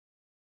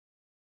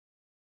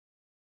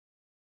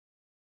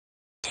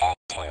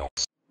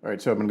All right,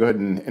 so I'm going to go ahead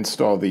and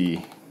install the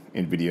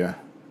NVIDIA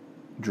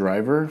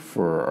driver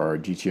for our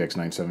GTX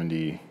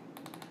 970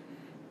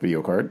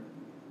 video card.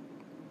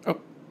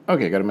 Oh,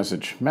 okay, got a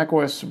message.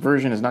 macOS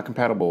version is not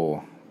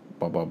compatible.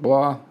 Blah, blah,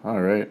 blah.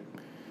 All right.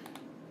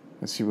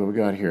 Let's see what we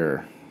got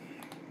here.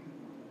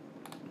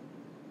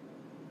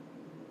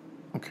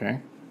 Okay.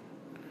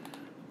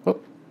 Oh,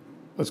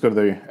 let's go to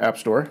the App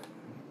Store.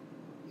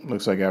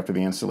 Looks like after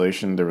the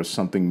installation there was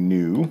something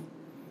new.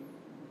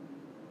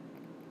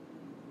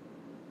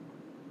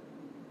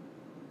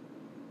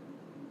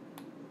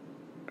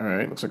 All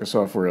right, looks like a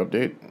software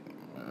update.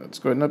 Let's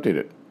go ahead and update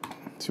it.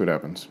 See what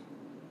happens.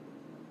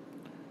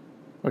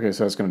 Okay,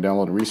 so that's going to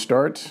download and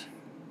restart.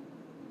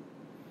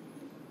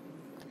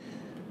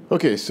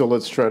 Okay, so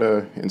let's try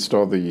to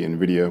install the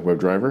NVIDIA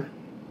WebDriver.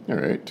 All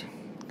right,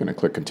 going to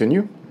click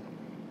continue.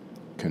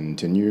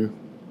 Continue.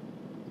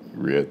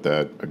 Hit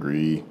that,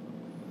 agree.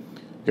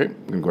 Okay,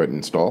 I'm going to go ahead and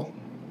install.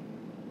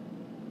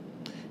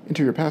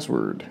 Enter your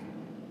password.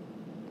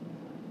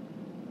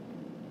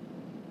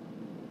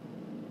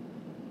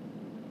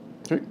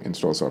 Okay,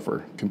 install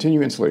software.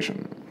 Continue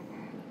installation.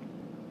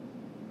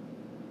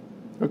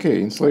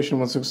 Okay, installation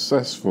was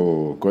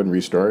successful. Go ahead and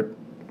restart.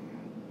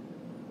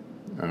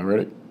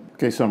 Alrighty.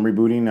 Okay, so I'm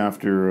rebooting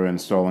after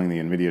installing the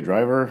NVIDIA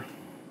driver.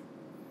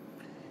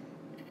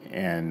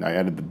 And I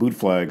added the boot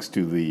flags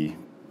to the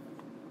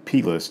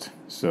P list,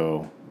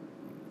 so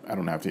I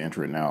don't have to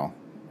enter it now.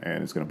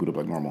 And it's going to boot up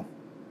like normal.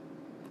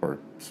 Or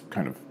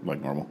kind of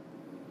like normal.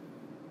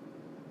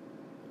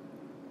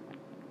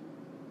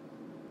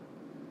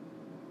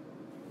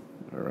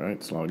 Alright,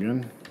 let's log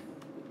in.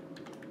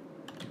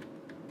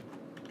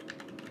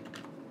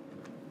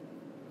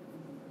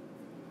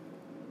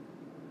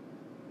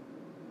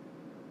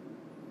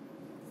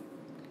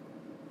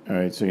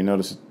 Alright, so you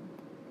notice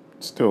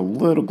it's still a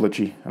little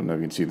glitchy. I don't know if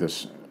you can see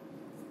this.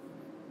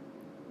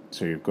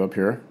 So you go up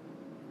here,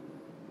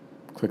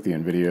 click the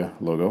NVIDIA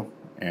logo,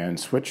 and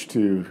switch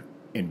to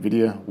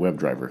NVIDIA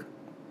WebDriver.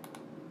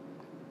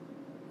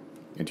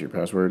 Enter your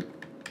password.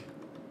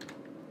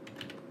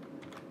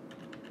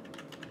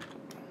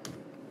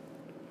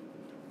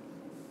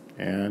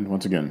 And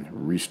once again,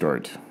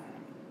 restart.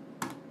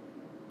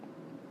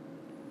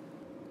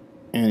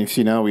 And you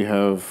see now we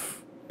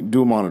have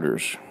dual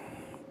monitors.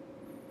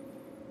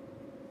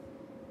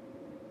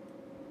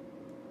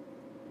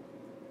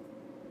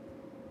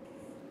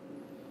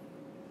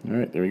 All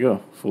right, there we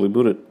go, fully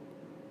booted.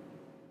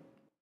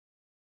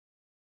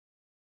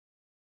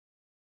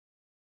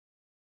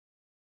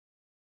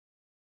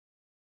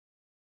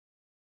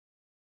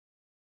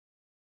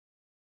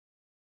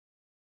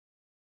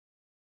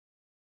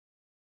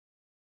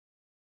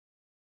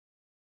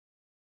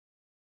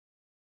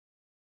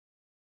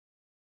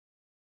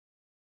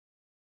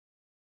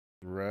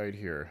 Right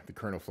here, the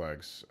kernel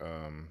flags.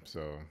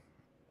 So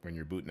when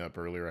you're booting up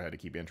earlier, I had to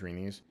keep entering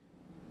these.